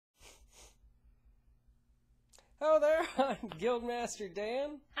Hello there, I'm Guildmaster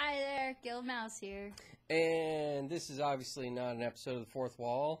Dan. Hi there, Guild Mouse here. And this is obviously not an episode of the Fourth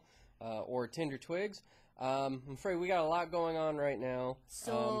Wall or Tinder Twigs. I'm afraid we got a lot going on right now.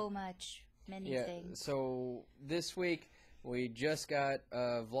 Many things. So this week we just got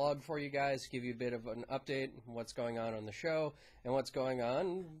a vlog for you guys to give you a bit of an update on what's going on the show and what's going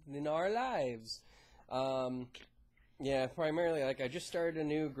on in our lives. Primarily, I just started a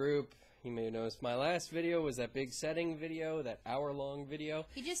new group. You may have noticed my last video was that big setting video, that hour-long video.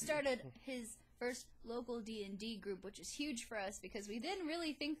 He just started his first local D&D group, which is huge for us because we didn't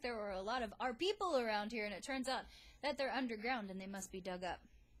really think there were a lot of our people around here, and it turns out that they're underground and they must be dug up.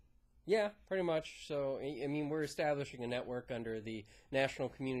 Yeah, pretty much. So, I mean, we're establishing a network under the National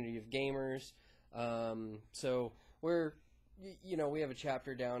Community of Gamers. So we're, we have a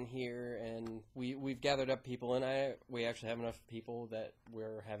chapter down here, and we've gathered up people, and we actually have enough people that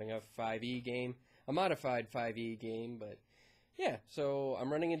we're having a 5e game, a modified 5e game, but yeah, so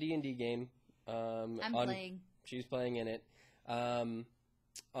I'm running a D&D game. I'm playing. She's playing in it. On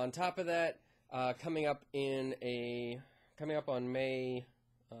top of that, coming up on May,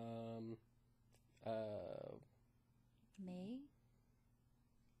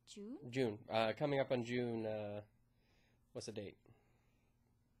 June? Coming up on June, what's the date?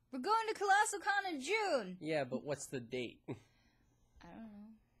 We're going to Colossalcon in June! Yeah, but what's the date? I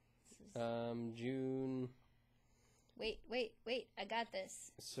don't know. June... Wait, I got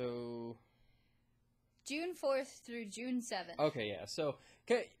this. So... June 4th through June 7th. Okay, yeah, so,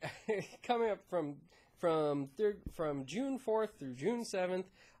 coming up from June 4th through June 7th,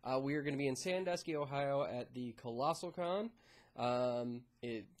 we are going to be in Sandusky, Ohio at the Colossalcon.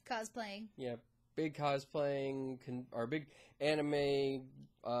 Cosplaying. Yeah, big cosplaying, our big anime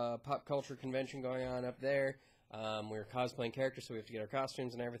pop culture convention going on up there. We're cosplaying characters, so we have to get our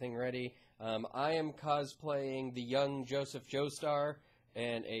costumes and everything ready. I am cosplaying the young Joseph Joestar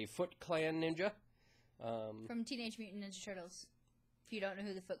and a Foot Clan ninja. From Teenage Mutant Ninja Turtles. If you don't know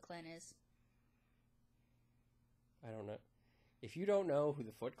who the Foot Clan is. I don't know. If you don't know who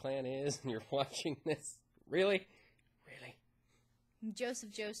the Foot Clan is and you're watching this, really? Joseph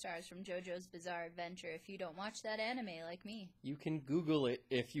Joestar is from JoJo's Bizarre Adventure. If you don't watch that anime like me. You can Google it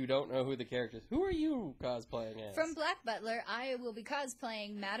if you don't know who the characters. Who are you cosplaying as? From Black Butler, I will be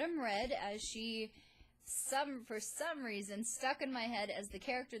cosplaying Madam Red as she, for some reason, stuck in my head as the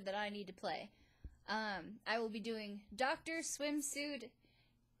character that I need to play. I will be doing Doctor Swimsuit,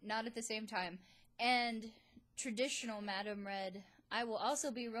 not at the same time, and traditional Madam Red. I will also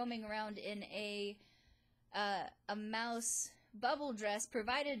be roaming around in a mouse bubble dress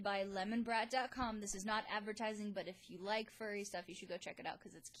provided by lemonbrat.com. This is not advertising, but if you like furry stuff, you should go check it out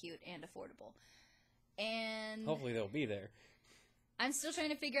because it's cute and affordable. And hopefully they'll be there. I'm still trying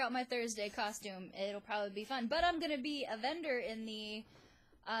to figure out my Thursday costume. It'll probably be fun, but I'm going to be a vendor in the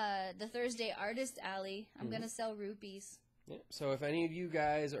Thursday Artist Alley. I'm going to sell rupees. Yeah. So if any of you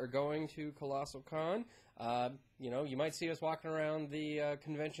guys are going to Colossalcon, you might see us walking around the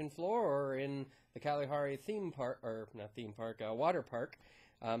convention floor or in the Kalahari theme park, or not theme park, water park.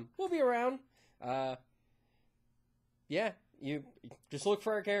 We'll be around. You just look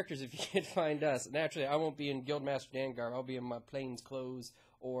for our characters if you can't find us. Naturally, I won't be in Guildmaster Dan garb. I'll be in my plains clothes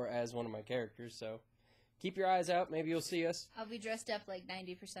or as one of my characters, so keep your eyes out. Maybe you'll see us. I'll be dressed up like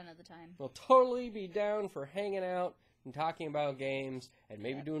 90% of the time. We'll totally be down for hanging out and talking about games and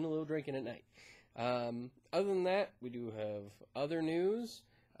maybe doing a little drinking at night. Other than that, we do have other news.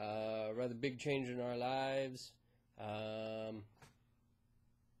 Rather big change in our lives. There's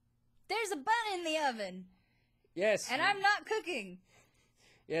a bun in the oven. Yes. And I'm not cooking.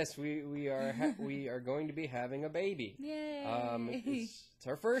 Yes, we are we are going to be having a baby. Yay. It's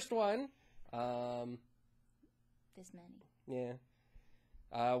our first one. This many. Yeah.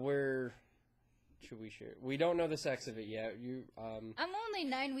 Should we share? We don't know the sex of it yet. I'm only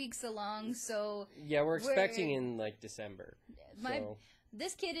 9 weeks along, so yeah, we're expecting in December.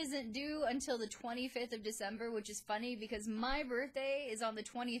 This kid isn't due until the 25th of December, which is funny because my birthday is on the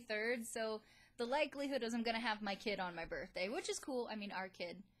 23rd, so the likelihood is I'm going to have my kid on my birthday, which is cool. I mean, our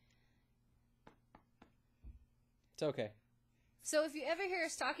kid. It's okay. So if you ever hear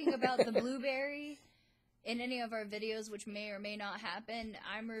us talking about the blueberry in any of our videos, which may or may not happen,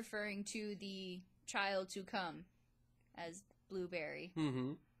 I'm referring to the child to come as Blueberry.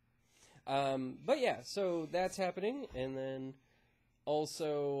 But yeah, so that's happening, and then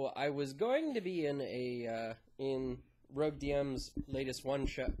also I was going to be in in RogueDM's latest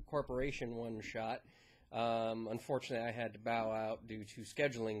corporation one-shot. Unfortunately, I had to bow out due to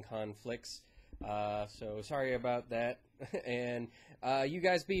scheduling conflicts. So sorry about that. And you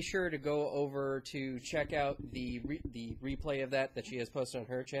guys be sure to go over to check out the replay of that she has posted on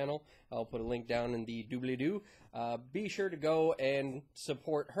her channel. I'll put a link down in the doobly-doo. Be sure to go and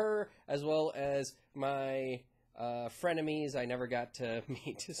support her as well as my frenemies I never got to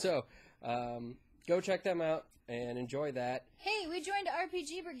meet. So go check them out and enjoy that. Hey, we joined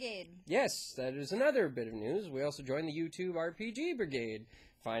RPG Brigade. Yes, that is another bit of news. We also joined the YouTube RPG Brigade,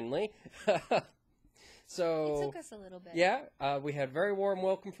 finally. So It took us a little bit. Yeah, we had very warm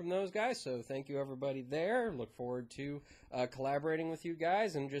welcome from those guys, so thank you everybody there. Look forward to collaborating with you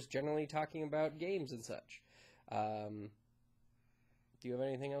guys and just generally talking about games and such. Do you have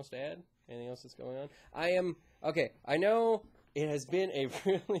anything else to add? Anything else that's going on? I know it has been a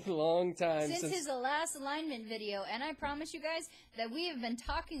really long time since his last alignment video, and I promise you guys that we have been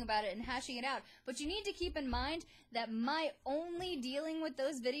talking about it and hashing it out. But you need to keep in mind that my only dealing with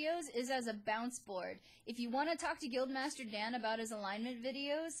those videos is as a bounce board. If you want to talk to Guildmaster Dan about his alignment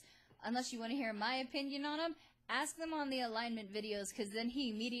videos, unless you want to hear my opinion on them, ask them on the alignment videos, because then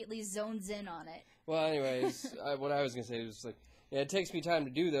he immediately zones in on it. Well, anyways, what I was going to say was, like, yeah, it takes me time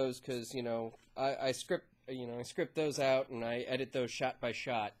to do those because, I script those out and I edit those shot by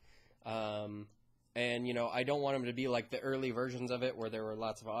shot. And, I don't want them to be like the early versions of it where there were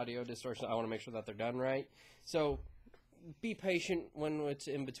lots of audio distortion. I want to make sure that they're done right. So be patient when it's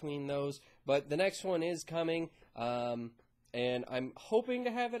in between those. But the next one is coming, and I'm hoping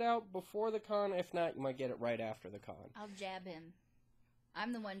to have it out before the con. If not, you might get it right after the con. I'll jab him.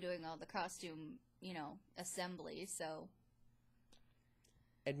 I'm the one doing all the costume, assembly, so...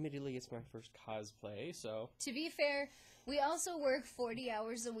 Admittedly, it's my first cosplay, so... To be fair, we also work 40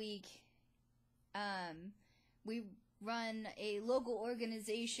 hours a week. We run a local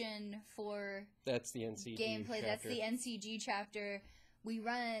organization for... That's the NCG gameplay. chapter. That's the NCG chapter.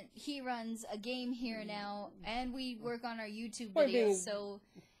 He runs a game here now, and we work on our YouTube videos, so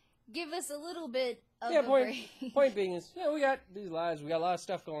give us a little bit of a break. Point being is, we got these lives, we got a lot of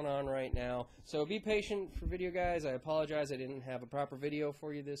stuff going on right now, so be patient for video guys. I apologize I didn't have a proper video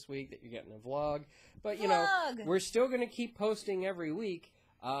for you this week, that you're getting a vlog, but we're still going to keep posting every week.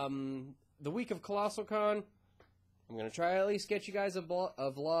 The week of Colossalcon, I'm going to try at least get you guys a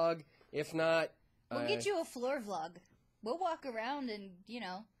vlog. If not, we'll get you a floor vlog. We'll walk around and,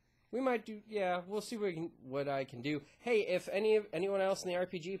 we might do, we'll see what I can do. Hey, if anyone else in the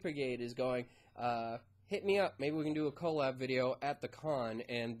RPG Brigade is going, hit me up. Maybe we can do a collab video at the con,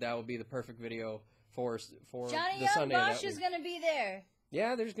 and that will be the perfect video for Johnny the Young Sunday Bosch that week. is going to be there.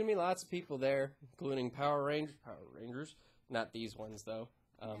 Yeah, there's going to be lots of people there, including Power Rangers. Not these ones, though.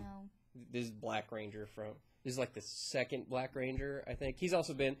 No. This is Black Ranger This is like the second Black Ranger, I think. He's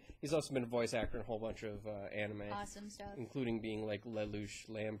also been a voice actor in a whole bunch of anime. Awesome stuff. Including being like Lelouch,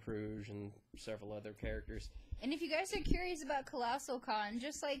 Lamperouge, and several other characters. And if you guys are curious about Colossalcon,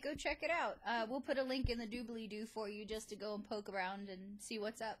 just go check it out. We'll put a link in the doobly-doo for you just to go and poke around and see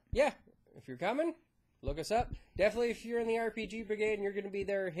what's up. Yeah, if you're coming, look us up. Definitely if you're in the RPG Brigade and you're going to be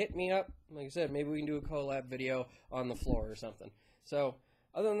there, hit me up. Like I said, maybe we can do a collab video on the floor or something. So...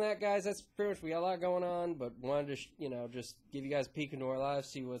 other than that, guys, that's pretty much, we got a lot going on, but wanted to, just give you guys a peek into our lives,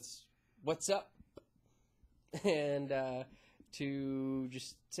 see what's up, and to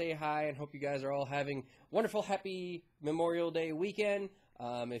just say hi and hope you guys are all having wonderful, happy Memorial Day weekend.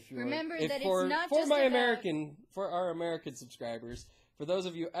 If you remember if that for, it's not for just my about... for our American subscribers, for those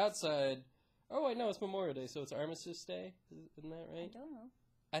of you outside, oh wait, no, it's Memorial Day, so it's Armistice Day, isn't that right? I don't know.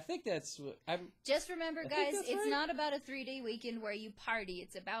 I think that's what Just remember, guys, it's right. not about a 3-day weekend where you party.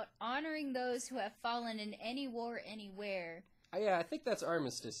 It's about honoring those who have fallen in any war, anywhere. Yeah, I think that's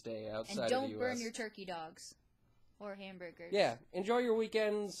Armistice Day outside of the U.S. And don't burn your turkey dogs or hamburgers. Yeah, enjoy your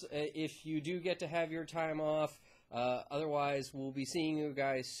weekends if you do get to have your time off. Otherwise, we'll be seeing you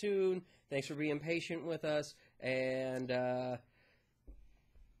guys soon. Thanks for being patient with us, and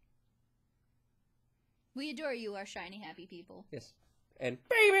we adore you, our shiny, happy people. yes. And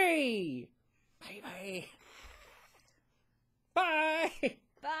baby! Bye!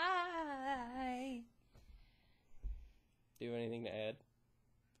 Bye! Do you have anything to add?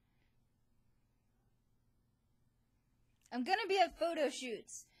 I'm gonna be at photo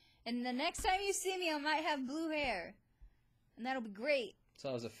shoots, and the next time you see me, I might have blue hair. And that'll be great. So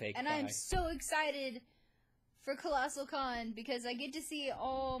that was a fake And bye. I'm so excited for Colossalcon, because I get to see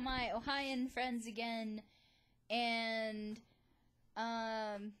all my Ohioan friends again, and...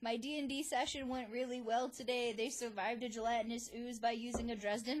 my D&D session went really well today. They survived a gelatinous ooze by using a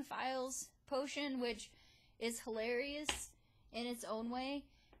Dresden Files potion, which is hilarious in its own way.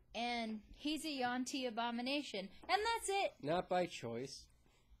 And he's a Yonti abomination. And that's it. Not by choice.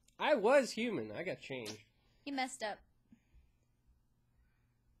 I was human. I got changed. He messed up.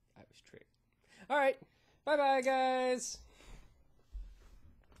 was trick. All right. Bye-bye, guys.